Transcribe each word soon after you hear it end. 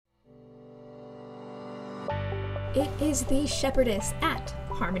It is the Shepherdess at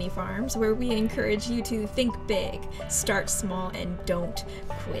Harmony Farms, where we encourage you to think big, start small, and don't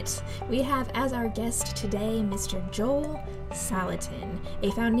quit. We have as our guest today Mr. Joel Salatin,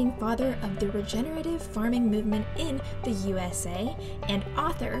 a founding father of the regenerative farming movement in the USA and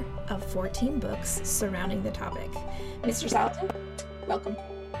author of 14 books surrounding the topic. Mr. Salatin, welcome.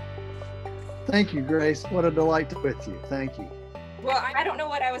 Thank you, Grace. What a delight to be with you. Thank you. Well, I don't know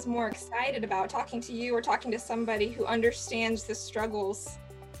what I was more excited about, talking to you or talking to somebody who understands the struggles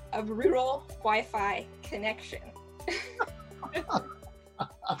of rural Wi-Fi connection.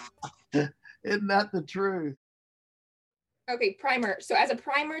 Isn't that the truth? Okay, primer. So as a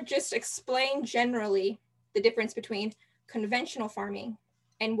primer, just explain generally the difference between conventional farming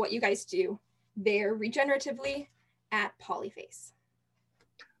and what you guys do there regeneratively at Polyface.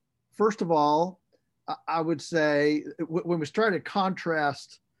 First of all, I would say when we try to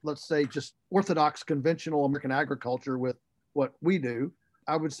contrast, let's say, just orthodox conventional American agriculture with what we do,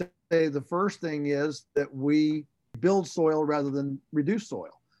 I would say the first thing is that we build soil rather than reduce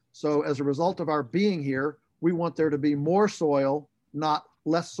soil. So as a result of our being here, we want there to be more soil, not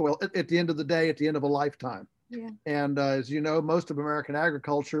less soil at the end of the day, at the end of a lifetime. Yeah. And as you know, most of American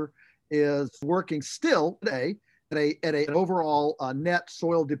agriculture is working still today at an overall net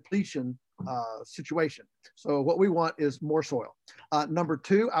soil depletion situation. So what we want is more soil. Number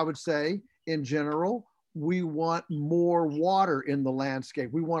two, I would say in general, we want more water in the landscape.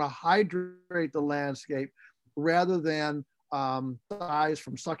 We want to hydrate the landscape rather than size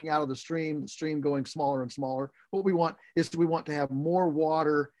from sucking out of the stream going smaller and smaller. What we want is we want to have more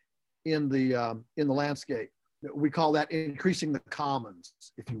water in the landscape. We call that increasing the commons,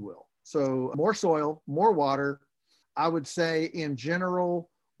 if you will. So more soil, more water. I would say in general,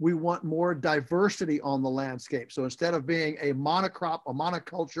 we want more diversity on the landscape. So instead of being a monocrop, a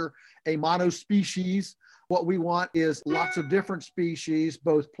monoculture, a monospecies, what we want is lots of different species,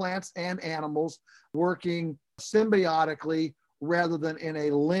 both plants and animals, working symbiotically rather than in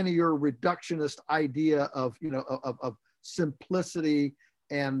a linear reductionist idea of simplicity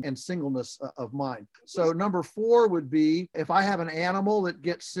and singleness of mind. So number four would be, if I have an animal that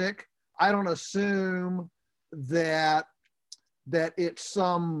gets sick, I don't assume that it's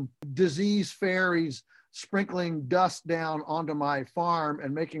some disease fairies sprinkling dust down onto my farm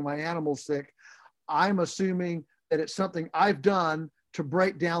and making my animals sick. I'm assuming that it's something I've done to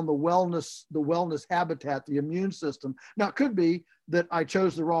break down the wellness habitat, the immune system. Now, it could be that I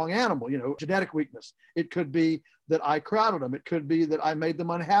chose the wrong animal, genetic weakness. It could be that I crowded them. It could be that I made them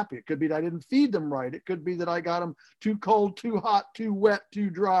unhappy. It could be that I didn't feed them right. It could be that I got them too cold, too hot, too wet, too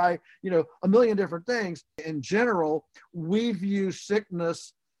dry, a million different things. In general, we view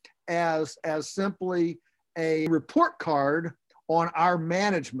sickness as simply a report card on our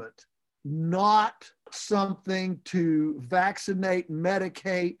management, not something to vaccinate,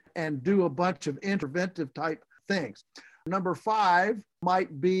 medicate, and do a bunch of interventive type things. Number five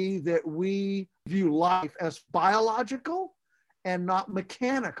might be that we view life as biological and not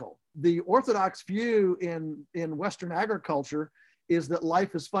mechanical. The orthodox view in Western agriculture is that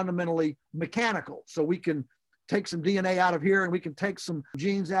life is fundamentally mechanical. So we can take some DNA out of here and we can take some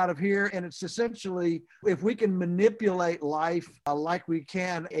genes out of here. And it's essentially, if we can manipulate life like we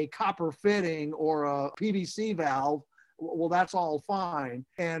can a copper fitting or a PVC valve, well, that's all fine.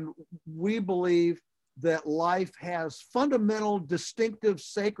 And we believe that life has fundamental distinctive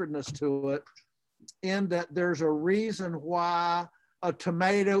sacredness to it, in that there's a reason why a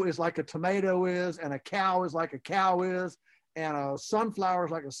tomato is like a tomato is, and a cow is like a cow is, and a sunflower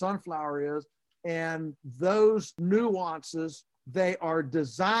is like a sunflower is. And those nuances, they are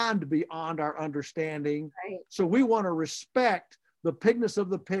designed beyond our understanding. Right. So we want to respect the pigness of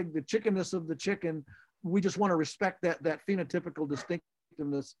the pig, the chickenness of the chicken. We just want to respect that phenotypical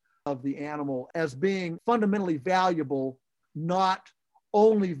distinctiveness of the animal as being fundamentally valuable, not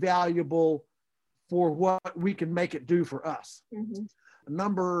only valuable for what we can make it do for us. Mm-hmm.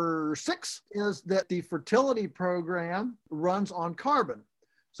 Number six is that the fertility program runs on carbon.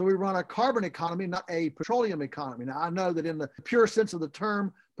 So we run a carbon economy, not a petroleum economy. Now, I know that in the pure sense of the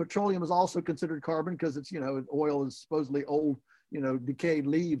term, petroleum is also considered carbon because it's, oil is supposedly old, decayed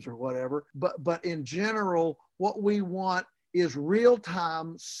leaves or whatever. But in general, what we want is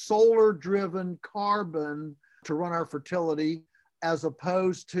real-time solar-driven carbon to run our fertility, as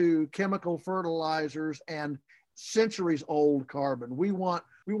opposed to chemical fertilizers and centuries-old carbon. We want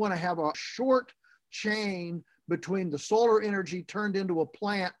to have a short chain between the solar energy turned into a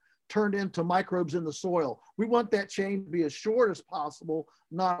plant turned into microbes in the soil. We want that chain to be as short as possible,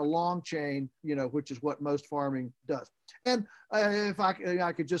 not a long chain, which is what most farming does. And if I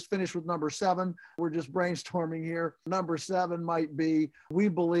could just finish with number 7, we're just brainstorming here. Number 7 might be, we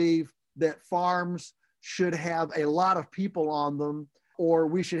believe that farms should have a lot of people on them, or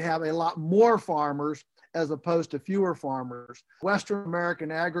we should have a lot more farmers as opposed to fewer farmers. Western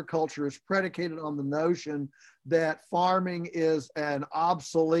American agriculture is predicated on the notion that farming is an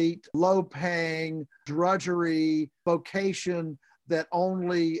obsolete, low-paying, drudgery vocation that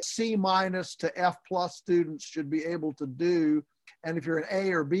only C- to F+ students should be able to do. And if you're an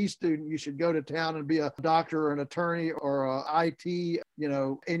A or B student, you should go to town and be a doctor or an attorney or a IT, in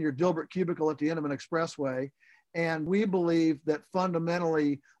your Dilbert cubicle at the Inman Expressway. And we believe that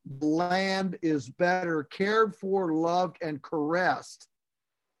fundamentally land is better cared for, loved, and caressed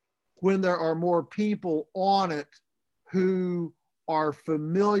when there are more people on it who are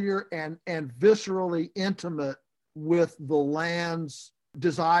familiar and viscerally intimate with the land's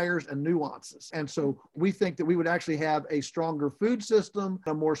desires and nuances. And so we think that we would actually have a stronger food system,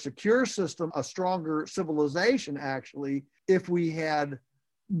 a more secure system, a stronger civilization, actually, if we had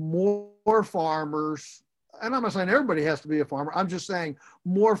more farmers. And I'm not saying everybody has to be a farmer. I'm just saying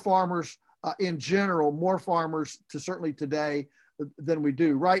more farmers in general, more farmers to certainly today than we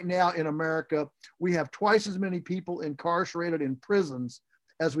do. Right now in America, we have twice as many people incarcerated in prisons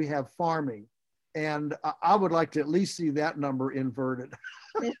as we have farming. And I would like to at least see that number inverted.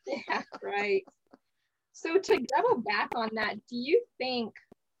 Yeah, right. So to double back on that,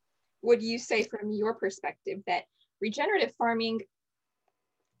 would you say from your perspective that regenerative farming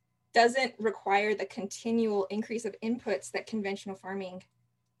doesn't require the continual increase of inputs that conventional farming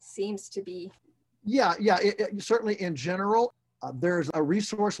seems to be? Yeah, certainly in general, there's a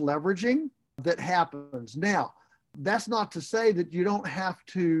resource leveraging that happens. Now, that's not to say that you don't have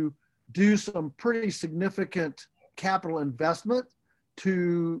to do some pretty significant capital investment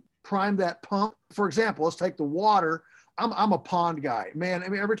to prime that pump. For example, let's take the water. I'm a pond guy, man. I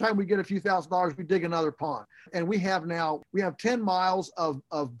mean, every time we get a few $1,000s, we dig another pond. And we have 10 miles of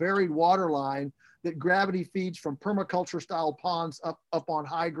buried water line that gravity feeds from permaculture style ponds up on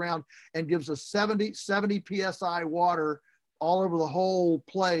high ground and gives us 70 PSI water all over the whole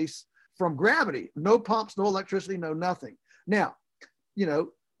place from gravity. No pumps, no electricity, no nothing. Now,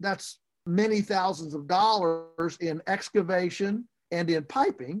 that's many thousands of dollars in excavation and in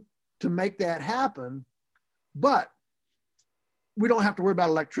piping to make that happen. But we don't have to worry about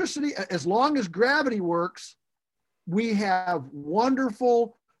electricity. As long as gravity works, we have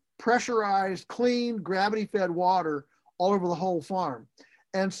wonderful, pressurized, clean, gravity-fed water all over the whole farm.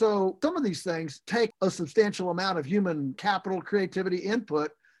 And so some of these things take a substantial amount of human capital, creativity,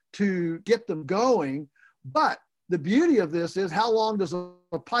 input to get them going. But the beauty of this is, how long does a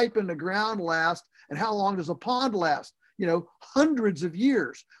pipe in the ground last, and how long does a pond last? Hundreds of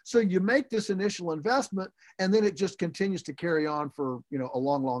years. So you make this initial investment, and then it just continues to carry on for, a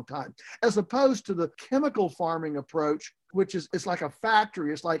long, long time. As opposed to the chemical farming approach, which is, it's like a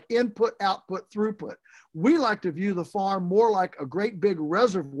factory. It's like input, output, throughput. We like to view the farm more like a great big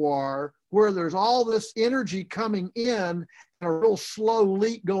reservoir where there's all this energy coming in and a real slow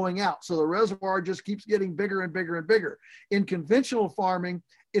leak going out. So the reservoir just keeps getting bigger and bigger and bigger. In conventional farming,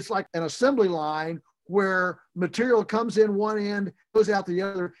 it's like an assembly line where material comes in one end, goes out the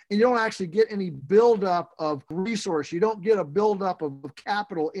other, and you don't actually get any buildup of resource. You don't get a buildup of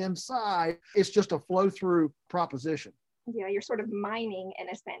capital inside. It's just a flow through proposition. Yeah, you're sort of mining in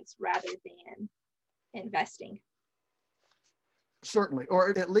a sense rather than investing. Certainly,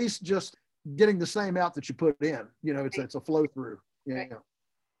 or at least just getting the same out that you put in. It's a flow through. Yeah. Right.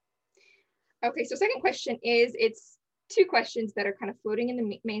 Okay, so second question is, it's two questions that are kind of floating in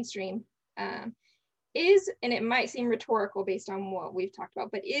the mainstream. And it might seem rhetorical based on what we've talked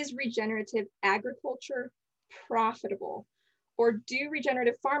about, but is regenerative agriculture profitable? Or do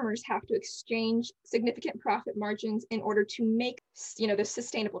regenerative farmers have to exchange significant profit margins in order to make, the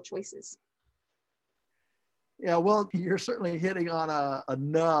sustainable choices? Yeah, well, you're certainly hitting on a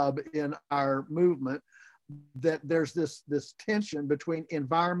nub in our movement, that there's this tension between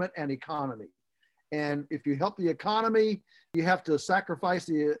environment and economy. And if you help the economy, you have to sacrifice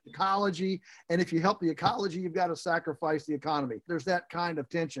the ecology. And if you help the ecology, you've got to sacrifice the economy. There's that kind of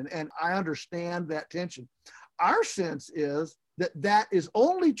tension. And I understand that tension. Our sense is that is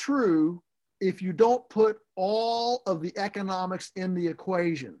only true if you don't put all of the economics in the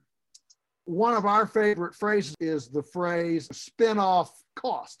equation. One of our favorite phrases is the phrase spin-off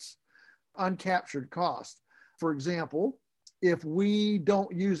costs, uncaptured costs. For example, if we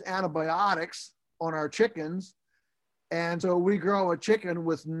don't use antibiotics on our chickens, And so we grow a chicken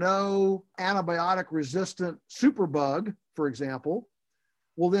with no antibiotic resistant superbug, for example.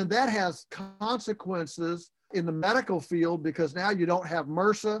 Well, then that has consequences in the medical field, because now you don't have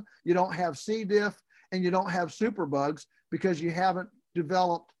MRSA, you don't have C. diff, and you don't have superbugs because you haven't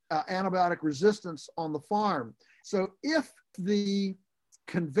developed antibiotic resistance on the farm. So if the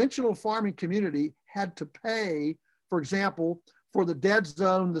conventional farming community had to pay, for example, for the dead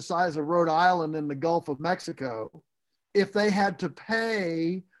zone the size of Rhode Island in the Gulf of Mexico, if they had to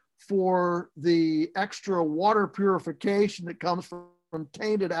pay for the extra water purification that comes from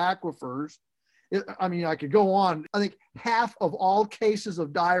tainted aquifers, I could go on. I think half of all cases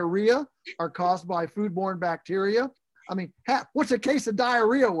of diarrhea are caused by foodborne bacteria. I mean, what's a case of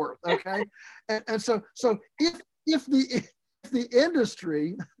diarrhea worth? Okay, and so if the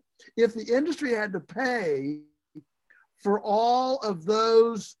industry had to pay for all of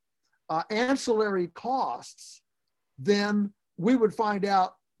those ancillary costs, then we would find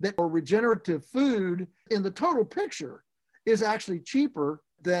out that a regenerative food in the total picture is actually cheaper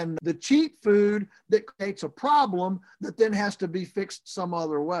than the cheap food that creates a problem that then has to be fixed some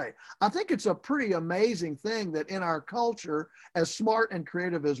other way. I think it's a pretty amazing thing that in our culture, as smart and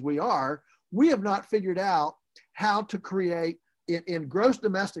creative as we are, we have not figured out how to create, in gross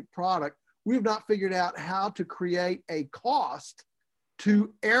domestic product, we have not figured out how to create a cost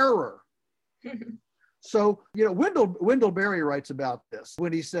to error. So, Wendell Berry writes about this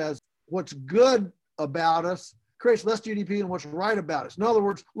when he says, what's good about us creates less GDP than what's right about us. In other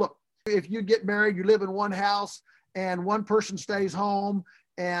words, look, if you get married, you live in one house and one person stays home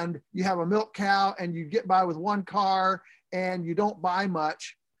and you have a milk cow and you get by with one car and you don't buy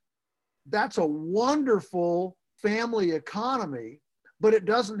much, that's a wonderful family economy, but it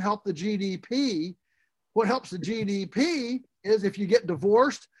doesn't help the GDP. What helps the GDP is if you get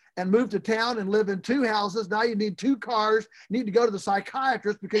divorced and move to town and live in two houses, now you need two cars, you need to go to the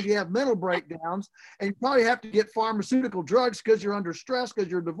psychiatrist because you have mental breakdowns, and you probably have to get pharmaceutical drugs because you're under stress,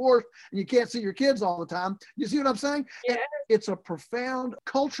 because you're divorced and you can't see your kids all the time. You see what I'm saying? Yeah. It's a profound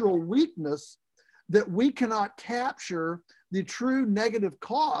cultural weakness that we cannot capture the true negative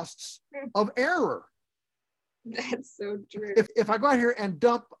costs of error. That's so true. If I go out here and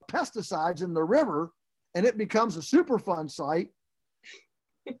dump pesticides in the river and it becomes a Superfund site,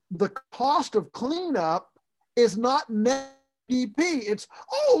 the cost of cleanup is not net GDP. It's,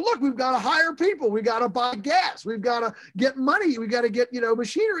 oh, look, we've got to hire people. We got to buy gas. We've got to get money. We got to get,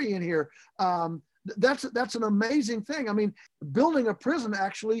 machinery in here. That's an amazing thing. I mean, building a prison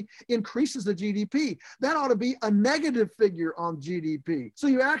actually increases the GDP. That ought to be a negative figure on GDP. So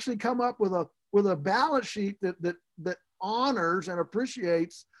you actually come up with a balance sheet that honors and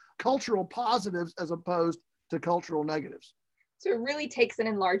appreciates cultural positives as opposed to cultural negatives. So it really takes an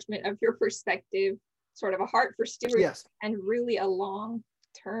enlargement of your perspective, sort of a heart for stewardship, yes, and really a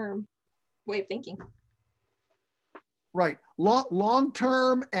long-term way of thinking. Right.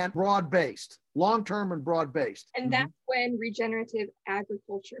 Long-term and broad-based. Long-term and broad-based. And that's when regenerative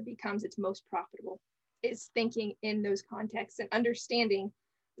agriculture becomes its most profitable, is thinking in those contexts and understanding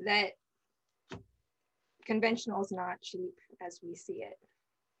that conventional is not cheap as we see it.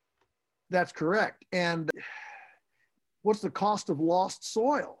 That's correct. And what's the cost of lost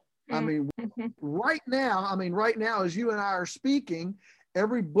soil? I mean, right now, as you and I are speaking,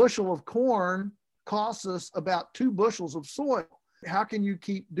 every bushel of corn costs us about 2 bushels of soil. How can you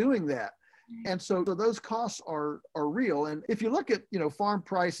keep doing that? And so those costs are real. And if you look at, farm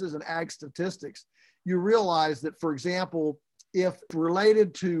prices and ag statistics, you realize that, for example, if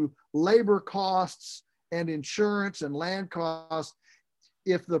related to labor costs and insurance and land costs,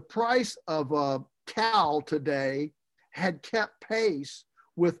 if the price of a cow today had kept pace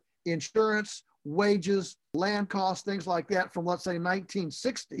with insurance, wages, land costs, things like that from, let's say,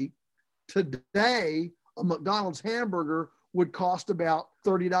 1960, today a McDonald's hamburger would cost about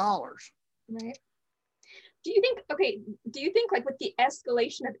 $30. Right. Do you think like with the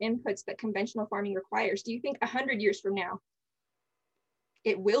escalation of inputs that conventional farming requires, do you think 100 years from now,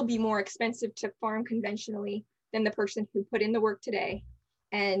 it will be more expensive to farm conventionally than the person who put in the work today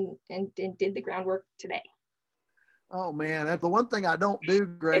and did the groundwork today? Oh man, that's the one thing I don't do,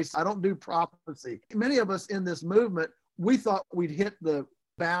 Grace. I don't do prophecy. Many of us in this movement, we thought we'd hit the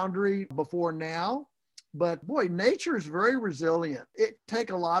boundary before now, but boy, nature is very resilient. It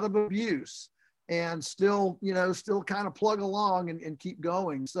take a lot of abuse and still kind of plug along and keep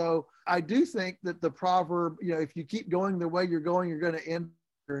going. So I do think that the proverb, if you keep going the way you're going, you're going to end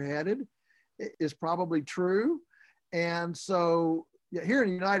where you're headed, is probably true. And so here in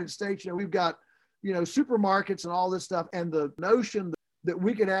the United States, we've got supermarkets and all this stuff, and the notion that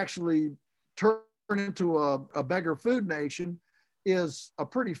we could actually turn turn into a beggar food nation is a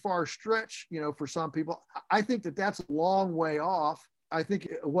pretty far stretch, for some people. I think that that's a long way off. I think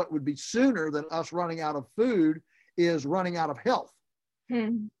what would be sooner than us running out of food is running out of health.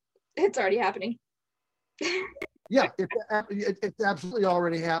 It's already happening. Yeah, it's absolutely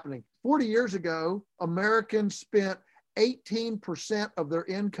already happening. 40 years ago, Americans spent 18% of their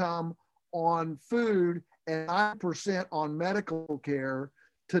income on food and 9% on medical care.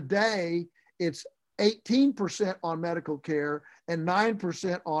 Today, it's 18% on medical care and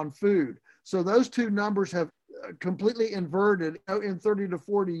 9% on food. So those two numbers have completely inverted in 30 to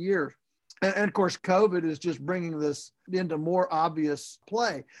 40 years. And of course, COVID is just bringing this into more obvious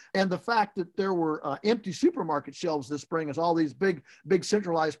play. And the fact that there were empty supermarket shelves this spring as all these big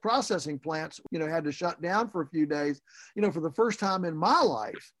centralized processing plants, had to shut down for a few days. For the first time in my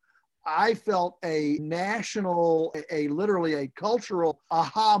life, I felt a national, literally a cultural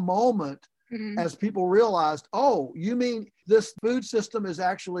aha moment as people realized, oh, you mean this food system is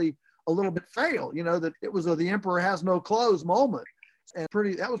actually a little bit failed, that it was the emperor has no clothes moment. And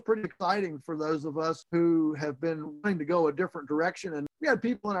that was pretty exciting for those of us who have been wanting to go a different direction. And we had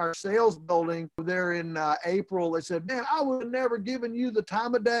people in our sales building there in April. They said, man, I would have never given you the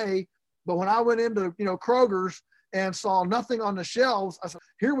time of day. But when I went into, Kroger's and saw nothing on the shelves, I said,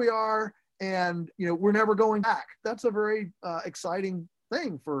 here we are. And, we're never going back. That's a very exciting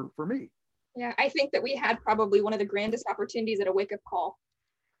thing for me. Yeah, I think that we had probably one of the grandest opportunities at a wake-up call.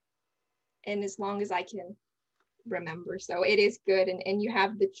 And as long as I can remember. So it is good. And you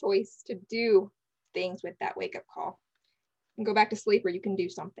have the choice to do things with that wake-up call. You can go back to sleep or you can do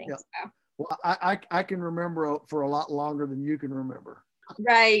something. Yeah. So. Well, I can remember for a lot longer than you can remember.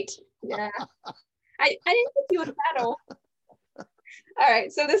 Right. Yeah. I didn't put you in a battle. All right.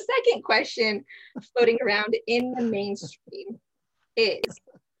 So the second question floating around in the mainstream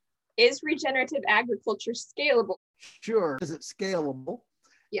is regenerative agriculture scalable? Sure. Is it scalable?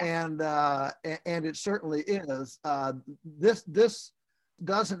 Yeah. And it certainly is. This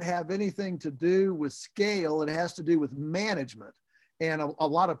doesn't have anything to do with scale. It has to do with management. And a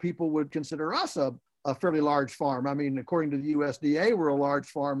lot of people would consider us a fairly large farm. I mean, according to the USDA, we're a large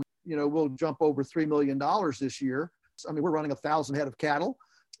farm. We'll jump over $3 million this year. I mean, we're running 1,000 head of cattle.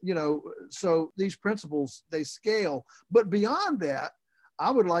 So these principles, they scale. But beyond that, I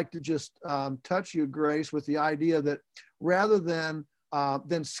would like to just touch you, Grace, with the idea that rather than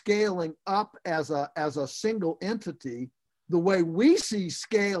scaling up as a single entity, the way we see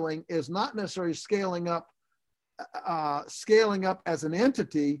scaling is not necessarily scaling up as an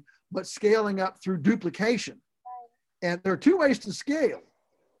entity, but scaling up through duplication. And there are two ways to scale.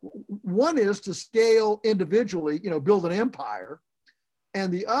 One is to scale individually, build an empire,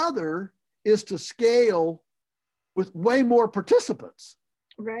 and the other is to scale with way more participants.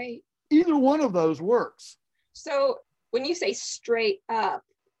 Right. Either one of those works. So when you say straight up,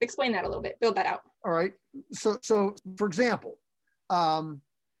 explain that a little bit, build that out. All right. So for example,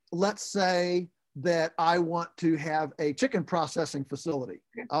 let's say that I want to have a chicken processing facility.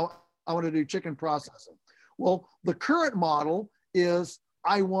 Okay. I want to do chicken processing. Well, the current model is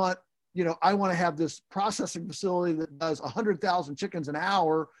I want to have this processing facility that does 100,000 chickens an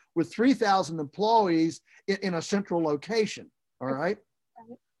hour with 3,000 employees in a central location. All right.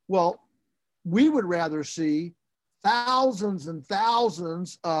 Well, we would rather see thousands and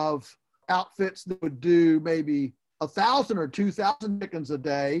thousands of outfits that would do maybe 1,000 or 2,000 chickens a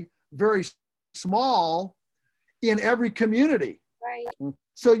day, very small, in every community. Right.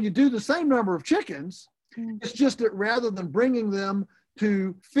 So you do the same number of chickens. It's just that rather than bringing them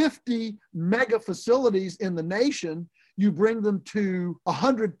to 50 mega facilities in the nation, you bring them to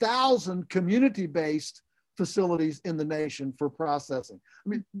 100,000 community-based facilities in the nation for processing. I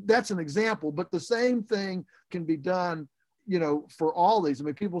mean, that's an example, but the same thing can be done, for all these. I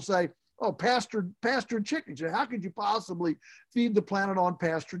mean, people say, oh, pastured chickens. How could you possibly feed the planet on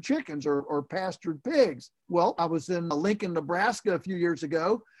pastured chickens or pastured pigs? Well, I was in Lincoln, Nebraska a few years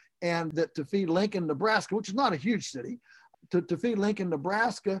ago, and that to feed Lincoln, Nebraska, which is not a huge city, to feed Lincoln,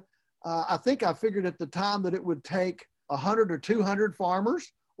 Nebraska, I think I figured at the time that it would take 100 or 200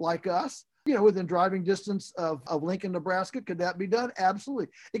 farmers like us, within driving distance of Lincoln, Nebraska. Could that be done? Absolutely.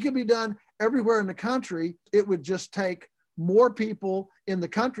 It could be done everywhere in the country. It would just take more people in the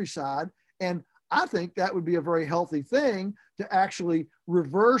countryside. And I think that would be a very healthy thing to actually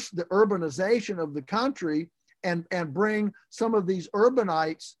reverse the urbanization of the country and bring some of these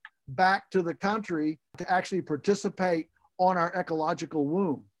urbanites back to the country to actually participate on our ecological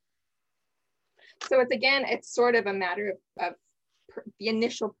womb. So it's sort of a matter of the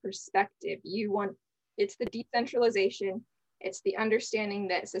initial perspective. It's the decentralization. It's the understanding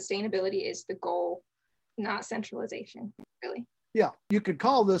that sustainability is the goal, not centralization, really. Yeah, you could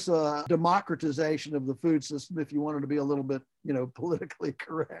call this a democratization of the food system if you wanted to be a little bit, politically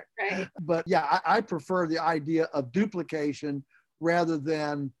correct. Right. But yeah, I prefer the idea of duplication rather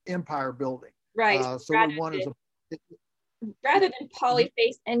than empire building. Right. So what one is rather than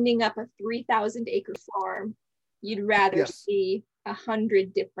polyface ending up a 3,000 acre farm, you'd rather see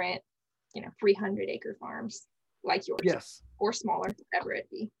 100 different, 300 acre farms like yours. Yes. Or smaller, whatever it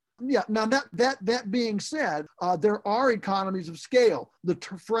be. Yeah. Now that being said, there are economies of scale. The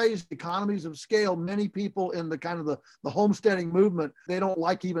phrase economies of scale, many people in the kind of the homesteading movement, they don't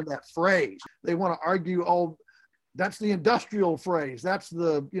like even that phrase. They want to argue, oh, that's the industrial phrase. That's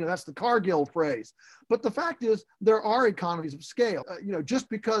the Cargill phrase. But the fact is, there are economies of scale. Just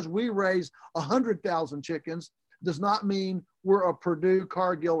because we raise 100,000 chickens does not mean we're a Purdue,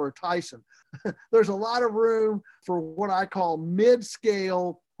 Cargill, or Tyson. There's a lot of room for what I call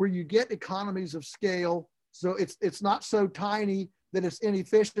mid-scale, where you get economies of scale. So it's not so tiny that it's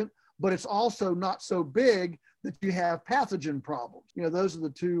inefficient, but it's also not so big that you have pathogen problems. Those are the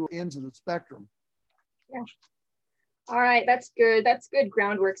two ends of the spectrum. Yeah. All right, that's good. That's good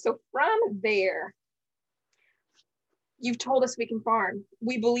groundwork. So from there, you've told us we can farm.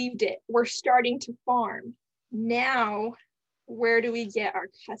 We believed it. We're starting to farm. Now, where do we get our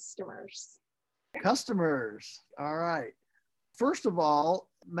customers? Customers. All right. First of all,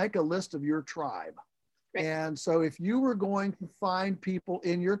 make a list of your tribe. Right. And so if you were going to find people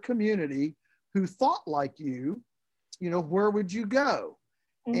in your community who thought like you, where would you go?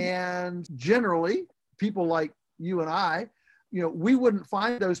 Mm-hmm. And generally, people like you and I, we wouldn't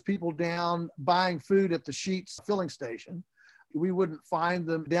find those people down buying food at the Sheetz filling station. We wouldn't find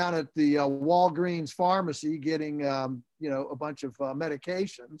them down at the Walgreens pharmacy getting, a bunch of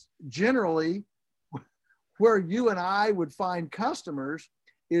medications. Generally, where you and I would find customers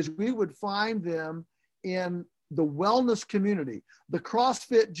is we would find them in the wellness community, the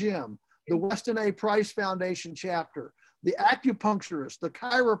CrossFit gym, the Weston A. Price Foundation chapter, the acupuncturist, the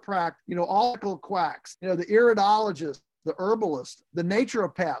chiropractor, all quacks, the iridologist, the herbalist, the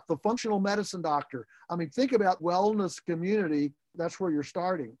naturopath, the functional medicine doctor. I mean, think about wellness community. That's where you're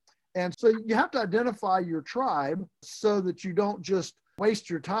starting. And so you have to identify your tribe so that you don't just waste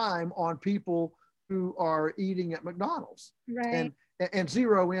your time on people who are eating at McDonald's. Right. And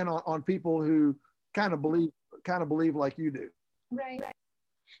zero in on people who kind of believe like you do. Right.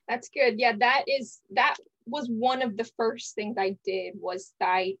 That's good. Yeah, that was one of the first things I did, was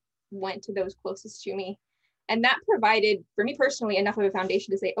I went to those closest to me. And that provided, for me personally, enough of a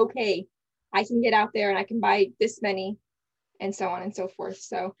foundation to say, okay, I can get out there and I can buy this many, and so on and so forth.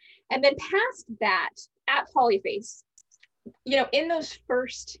 So, and then past that, at Polyface, in those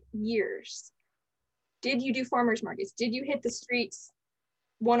first years, did you do farmers markets? Did you hit the streets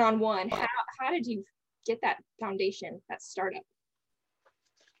one-on-one? How did you get that foundation, that startup?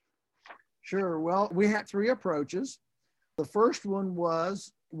 Sure. Well, we had 3 approaches. The first one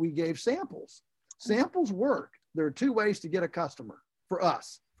was we gave samples. Samples work. There are 2 ways to get a customer for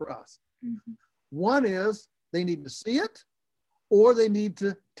us. Mm-hmm. One is they need to see it or they need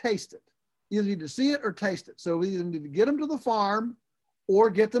to taste it. You need to see it or taste it. So we either need to get them to the farm or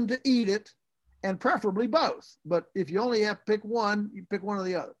get them to eat it, and preferably both. But if you only have to pick one, you pick one or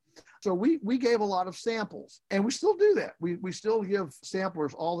the other. So we gave a lot of samples, and we still do that. We still give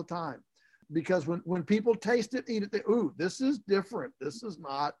samplers all the time, because when people taste it, eat it, they, ooh, this is different. This is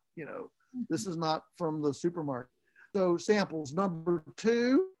not, this is not from the supermarket. So samples. Number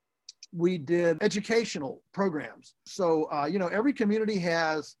 2, we did educational programs. So, every community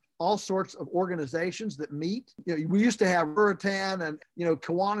has all sorts of organizations that meet. We used to have Ruritan and,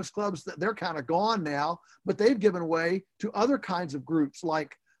 Kiwanis clubs. They're kind of gone now, but they've given way to other kinds of groups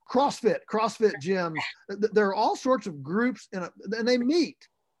like CrossFit gyms. There are all sorts of groups and they meet,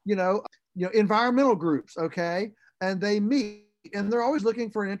 environmental groups. Okay. And they meet, and they're always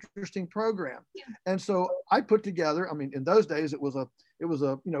looking for an interesting program. Yeah. And so I put together, in those days it was a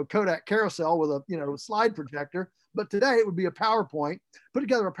Kodak carousel with a, slide projector. But today it would be a PowerPoint, put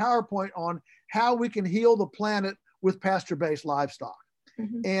together a PowerPoint on how we can heal the planet with pasture-based livestock.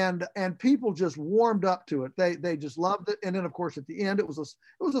 Mm-hmm. And people just warmed up to it. They just loved it. And then of course, at the end, it was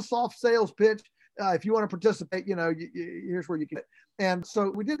a soft sales pitch. If you want to participate, here's where you can. And so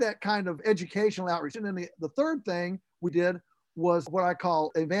we did that kind of educational outreach. And then the third thing we did was what I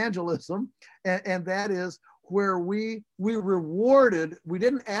call evangelism. And that is where we rewarded, we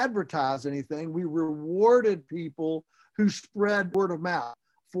didn't advertise anything, we rewarded people who spread word of mouth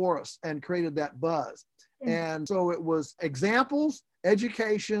for us and created that buzz. Mm-hmm. And so it was examples,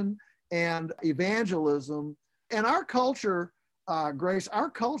 education, and evangelism And our culture, Grace, our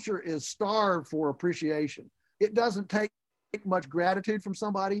culture is starved for appreciation. It doesn't take much gratitude from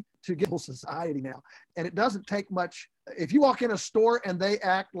somebody to get society now. And it doesn't take much. If you walk in a store and they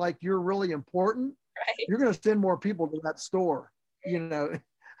act like you're really important, Right. you're going to send more people to that store, you know.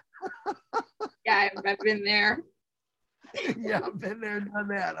 Yeah, I've been there. Yeah, I've been there and done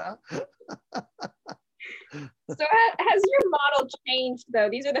that, huh? So has your model changed though?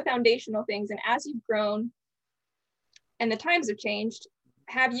 These are the foundational things. And as you've grown and the times have changed,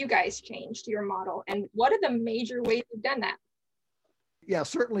 have you guys changed your model? And what are the major ways you've done that? Yeah,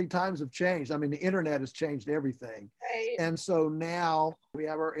 certainly times have changed. I mean, the internet has changed everything. Right. And so now we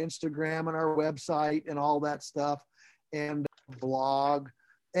have our Instagram and our website and all that stuff and blog.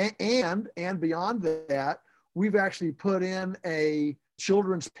 And beyond that, we've actually put in a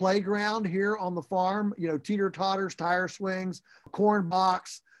children's playground here on the farm, you know, teeter-totters, tire swings, corn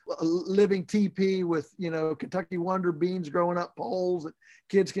box, living teepee with, you know, Kentucky Wonder beans growing up poles that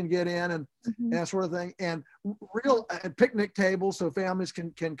kids can get in and that sort of thing. And real picnic tables so families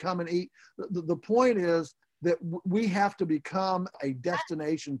can come and eat. The point is that we have to become a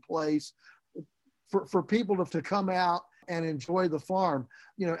destination place for people to come out and enjoy the farm.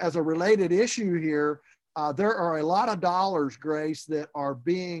 You know, as a related issue here, there are a lot of dollars, Grace, that are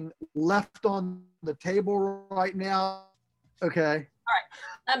being left on the table right now. Okay. All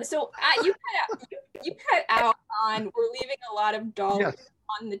right. So you cut out on we're leaving a lot of dollars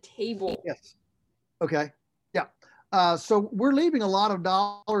on the table. Yes. Okay. Yeah. So we're leaving a lot of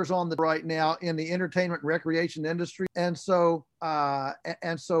dollars on the right now in the entertainment and recreation industry. And so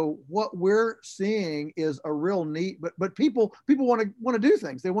what we're seeing is a real need, but people want to do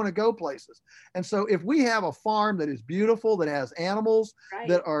things. They want to go places. And so if we have a farm that is beautiful, that has animals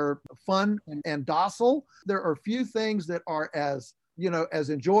that are fun and docile, there are few things that are as, you know, as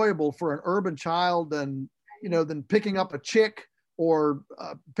enjoyable for an urban child than, you know, than picking up a chick or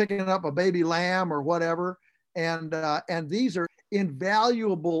picking up a baby lamb or whatever. And these are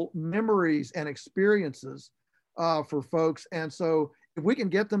invaluable memories and experiences for folks. And so if we can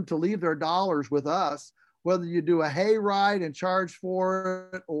get them to leave their dollars with us, whether you do a hay ride and charge for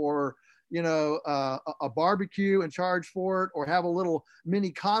it, or, you know, a barbecue and charge for it, or have a little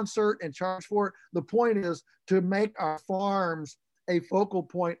mini concert and charge for it. The point is to make our farms a focal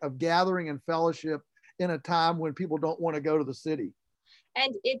point of gathering and fellowship in a time when people don't want to go to the city.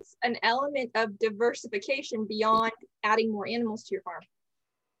 And it's an element of diversification beyond adding more animals to your farm.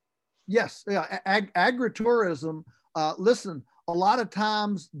 Yes, yeah, agritourism. Listen, a lot of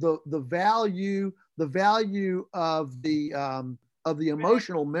times the value of the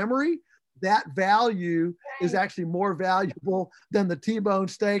emotional memory, that value is actually more valuable than the T-bone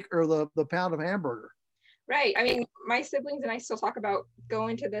steak or the pound of hamburger. Right. I mean, my siblings and I still talk about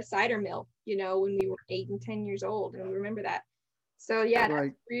going to the cider mill, you know, when we were 8 and 10 years old, and we remember that. So yeah,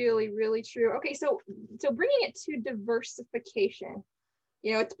 that's really, really true. Okay, so bringing it to diversification,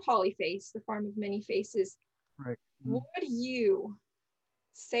 you know, it's polyface, the farm of many faces. Right. Would you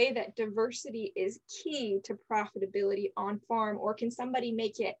say that diversity is key to profitability on farm, or can somebody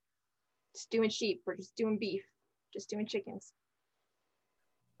make it just doing sheep or just doing beef, just doing chickens?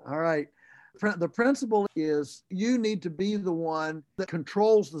 All right. The principle is you need to be the one that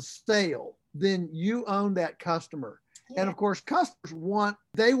controls the sale. Then you own that customer. And of course, customers want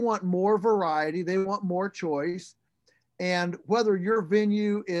more variety. They want more choice. And whether your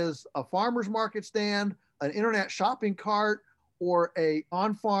venue is a farmer's market stand, an internet shopping cart, or a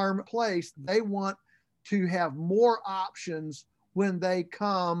on-farm place, they want to have more options when they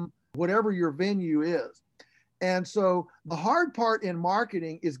come, whatever your venue is. And so the hard part in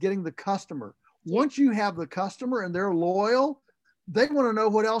marketing is getting the customer. Once you have the customer and they're loyal, they want to know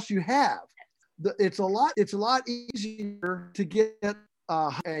what else you have. It's a lot easier to get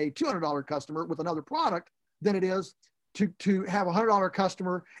a $200 customer with another product than it is to have a $100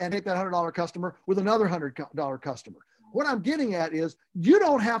 customer and take that $100 customer with another $100 customer. What I'm getting at is you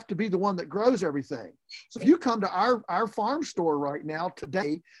don't have to be the one that grows everything. So if you come to our farm store right now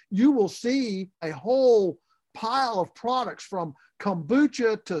today, you will see a whole pile of products from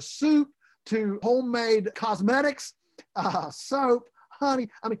kombucha to soup to homemade cosmetics, soap, honey.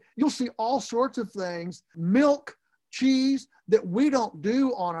 I mean, you'll see all sorts of things, milk, cheese that we don't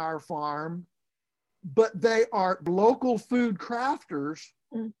do on our farm, but they are local food crafters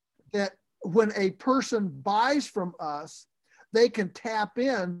that when a person buys from us, they can tap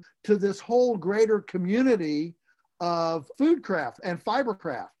in to this whole greater community of food craft and fiber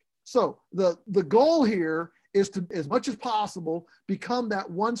craft. So the goal here is to, as much as possible, become that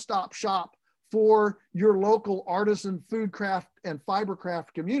one-stop shop for your local artisan food craft and fiber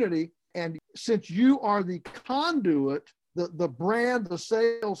craft community. And since you are the conduit, the brand, the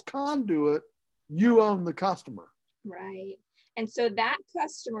sales conduit, you own the customer. Right. And so that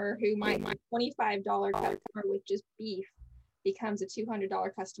customer who might be $25 customer with just beef becomes a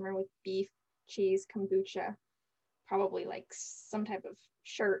 $200 customer with beef, cheese, kombucha, probably like some type of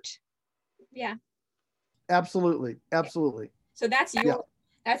shirt. Yeah. Absolutely. Absolutely. So that's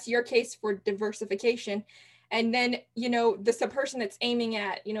your case for diversification. And then, the person that's aiming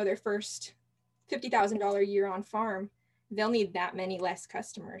at, their first $50,000 a year on farm, they'll need that many less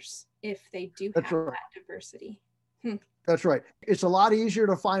customers if they do have that diversity. That's right. It's a lot easier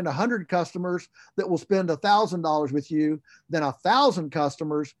to find 100 customers that will spend $1,000 with you than 1,000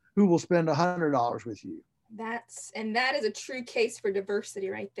 customers who will spend $100 with you. That is a true case for diversity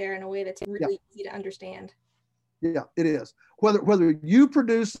right there, in a way that's really easy to understand. Yeah, it is. Whether you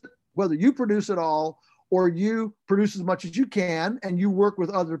produce it all, or you produce as much as you can and you work with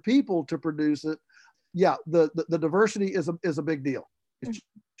other people to produce it. Yeah, the diversity is a big deal. It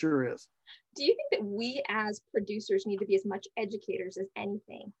sure is. Do you think that we as producers need to be as much educators as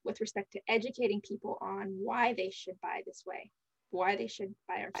anything with respect to educating people on why they should buy this way, why they should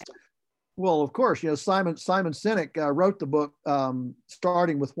buy our stuff? Well, of course, Simon Sinek wrote the book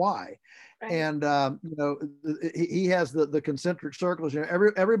Starting with Why. Right. And he has the concentric circles.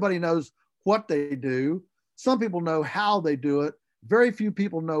 Everybody knows what they do. Some people know how they do it. Very few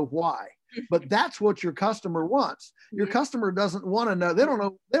people know why. But that's what your customer wants. Your customer doesn't want to know. They don't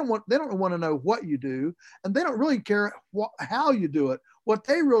know. They don't want to know what you do, and they don't really care how you do it. What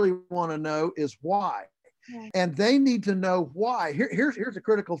they really want to know is why. And they need to know why. Here's a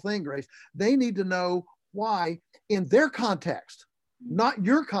critical thing, Grace. They need to know why in their context, not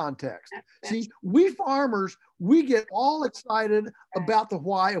your context. See, we farmers, we get all excited about the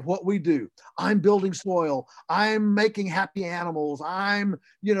why of what we do. I'm building soil. I'm making happy animals. I'm,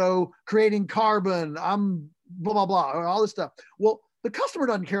 creating carbon. I'm blah, blah, blah, all this stuff. Well, the customer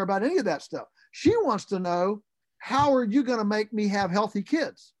doesn't care about any of that stuff. She wants to know, how are you going to make me have healthy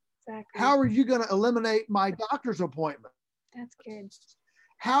kids? Exactly. How are you going to eliminate my doctor's appointment? That's good.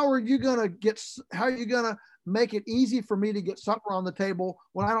 How are you going to make it easy for me to get supper on the table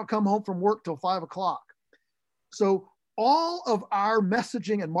when I don't come home from work till 5 o'clock? So all of our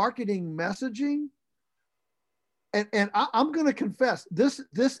messaging and marketing messaging, and I'm going to confess, this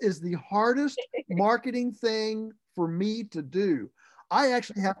is the hardest marketing thing for me to do. I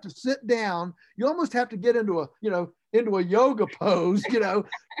actually have to sit down. You almost have to get into a yoga pose,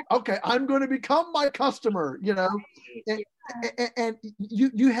 okay, I'm going to become my customer, and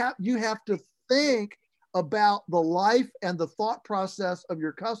you have to think about the life and the thought process of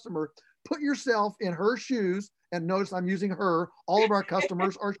your customer. Put yourself in her shoes, and notice I'm using her. All of our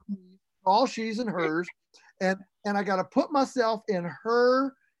customers are all she's and hers, and I got to put myself in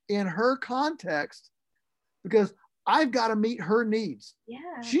her context, because I've got to meet her needs.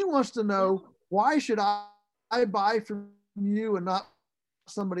 Yeah. She wants to know, why should I buy from you and not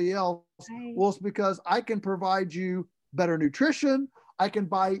somebody else? Right. Well, it's because I can provide you better nutrition. I can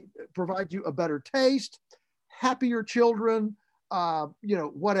provide you a better taste, happier children,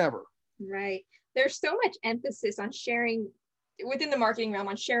 whatever. Right. There's so much emphasis on sharing within the marketing realm,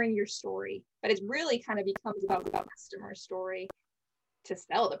 on sharing your story, but it really kind of becomes about the customer story to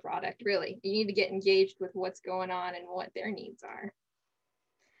sell the product. Really, you need to get engaged with what's going on and what their needs are.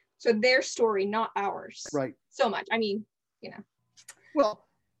 So their story, not ours. Right. So much. I mean, Well,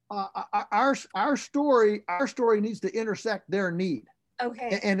 our story needs to intersect their need.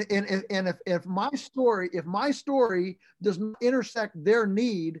 Okay. And if my story does not intersect their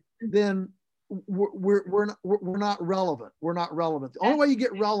need, then we're not relevant. We're not relevant. The only way you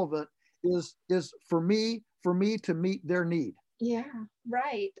get relevant is for me to meet their need. Yeah.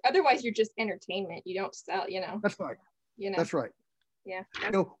 Right. Otherwise, you're just entertainment. You don't sell. That's right. That's right. Yeah.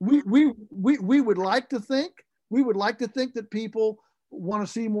 We would like to think that people want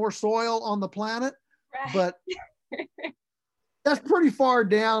to see more soil on the planet, right. But that's pretty far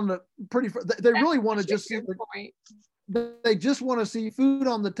down. They really want to just see. They just want to see food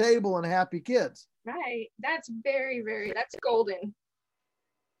on the table and happy kids. Right. That's very, very. That's golden.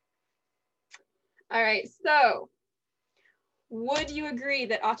 All right. So, would you agree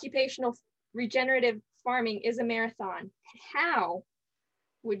that occupational regenerative farming is a marathon? How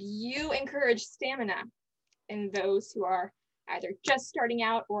would you encourage stamina in those who are either just starting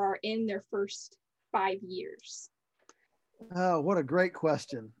out or are in their first 5 years? Oh, what a great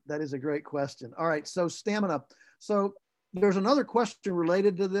question. That is a great question. All right. So stamina. So there's another question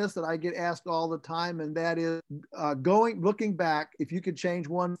related to this that I get asked all the time, and that is looking back, if you could change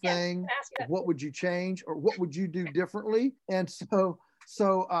one thing, what would you change, or what would you do differently? And so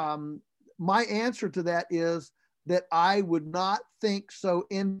my answer to that is that I would not think so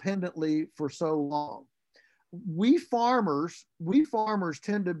independently for so long. We farmers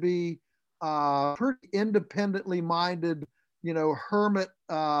tend to be pretty independently minded, hermit.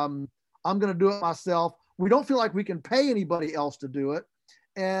 I'm going to do it myself. We don't feel like we can pay anybody else to do it.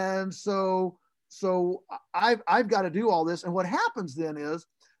 And so I've got to do all this. And what happens then is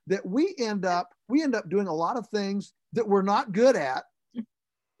that we end up doing a lot of things that we're not good at,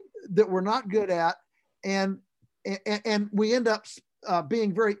 and we end up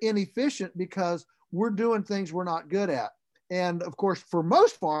being very inefficient because we're doing things we're not good at. And of course, for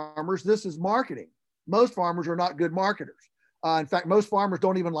most farmers, this is marketing. Most farmers are not good marketers. In fact, most farmers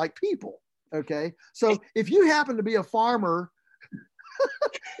don't even like people. Okay. So if you happen to be a farmer,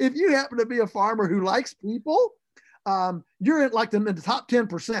 who likes people, you're in the top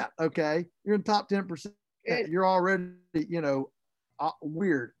 10%. Okay. You're in the top 10%. You're already,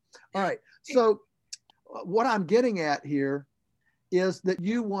 weird. All right. So what I'm getting at here is that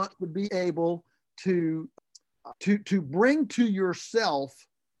you want to be able to bring to yourself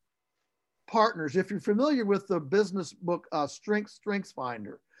partners. If you're familiar with the business book,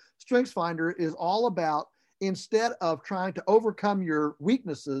 StrengthsFinder is all about, instead of trying to overcome your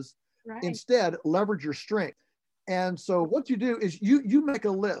weaknesses, instead leverage your strength. And so what you do is you make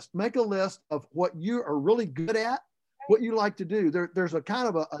a list of what you are really good at, what you like to do. There's a kind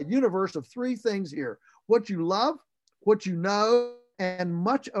of a universe of three things here: what you love, what you know, and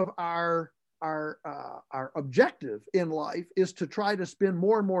much of our objective in life is to try to spend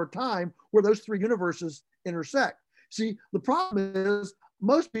more and more time where those three universes intersect. See, the problem is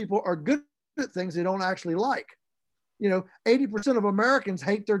most people are good at things they don't actually like. 80% of Americans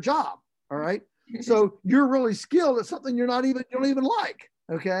hate their job. All right. So you're really skilled at something you don't even like.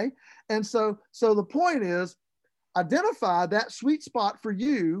 Okay. And so the point is, identify that sweet spot for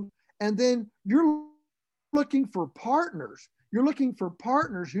you, and then you're looking for partners. You're looking for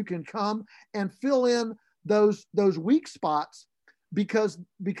partners who can come and fill in those weak spots, because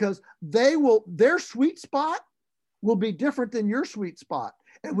their sweet spot will be different than your sweet spot.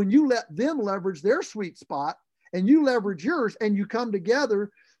 And when you let them leverage their sweet spot and you leverage yours and you come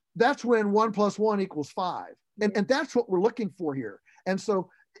together, that's when 1 + 1 = 5. And that's what we're looking for here. And so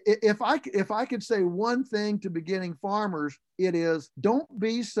if I could say one thing to beginning farmers, it is, don't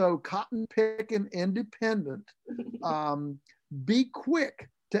be so cotton picking independent. Be quick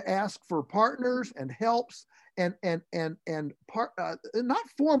to ask for partners and helps and not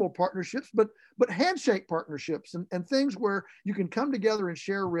formal partnerships, but handshake partnerships and things where you can come together and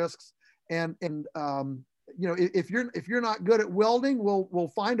share risks. And if you're not good at welding,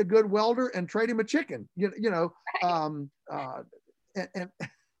 we'll find a good welder and trade him a chicken.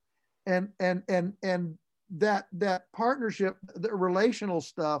 And that partnership, the relational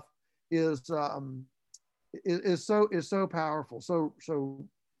stuff is so powerful, so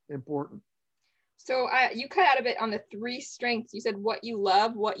important. So you cut out a bit on the 3 strengths. You said what you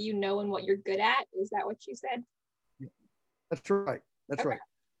love, what you know, and what you're good at. Is that what you said? That's right. That's right.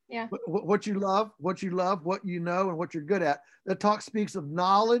 Yeah. What you love, what you know, and what you're good at. That speaks of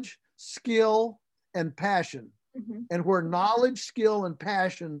knowledge, skill, and passion. Mm-hmm. And where knowledge, skill, and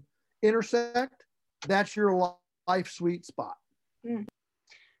passion intersect, that's your life sweet spot. Mm.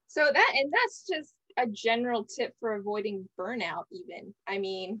 So that's just a general tip for avoiding burnout, even. I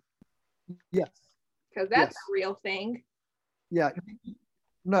mean, yes, because that's a real thing. Yeah,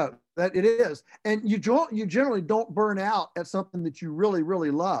 no, that it is. And you generally don't burn out at something that you really,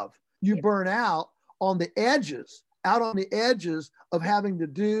 really love. You burn out on the edges of having to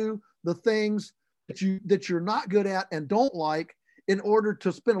do the things that you're not good at and don't like, in order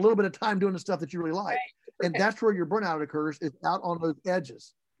to spend a little bit of time doing the stuff that you really like. Right. And that's where your burnout occurs, is out on those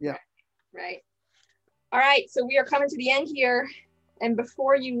edges. Yeah. Right. All right. So we are coming to the end here. And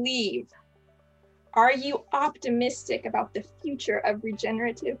before you leave, are you optimistic about the future of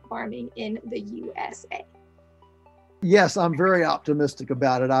regenerative farming in the USA? Yes, I'm very optimistic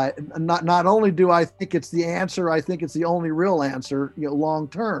about it. Not only do I think it's the answer, I think it's the only real answer, long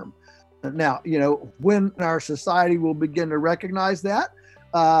term. Now, when our society will begin to recognize that,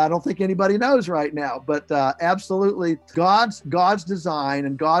 I don't think anybody knows right now, but absolutely God's design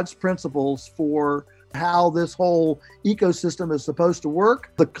and God's principles for how this whole ecosystem is supposed to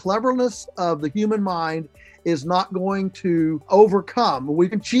work, the cleverness of the human mind is not going to overcome. We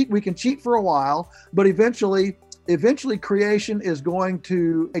can cheat for a while, but eventually creation is going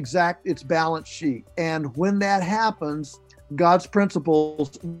to exact its balance sheet. And when that happens, God's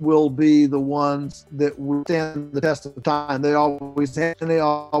principles will be the ones that will stand the test of time. They always have, and they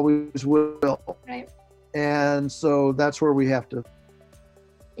always will. Right. And so that's where we have to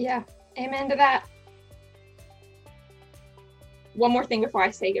Yeah, amen to that. One more thing before I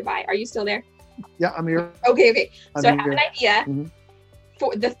say goodbye. Are you still there? Yeah, I'm here. Okay. So I I'm have here. an idea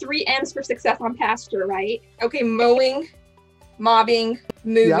for the 3 M's for success on pasture, right? Okay, mowing, mobbing,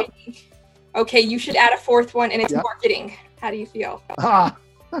 moving. Yep. Okay, you should add a 4th one, and it's Yep. marketing. How do you feel? Ah,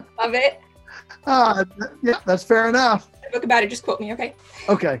 Love it? yeah, that's fair enough. Book about it. Just quote me, okay?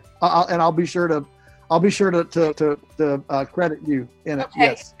 Okay, I'll be sure to credit you in it. Okay,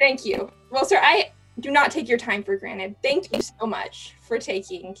 Yes. thank you. Well, sir, I do not take your time for granted. Thank you so much for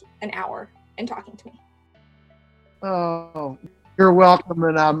taking an hour and talking to me. Oh, you're welcome,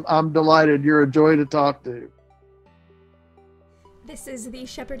 and I'm delighted. You're a joy to talk to. This is the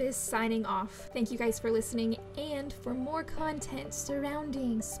Shepherdess signing off. Thank you guys for listening, and for more content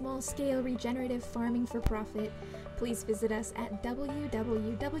surrounding small-scale regenerative farming for profit, please visit us at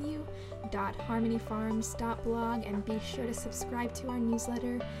www.harmonyfarms.blog and be sure to subscribe to our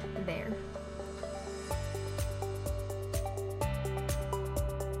newsletter there.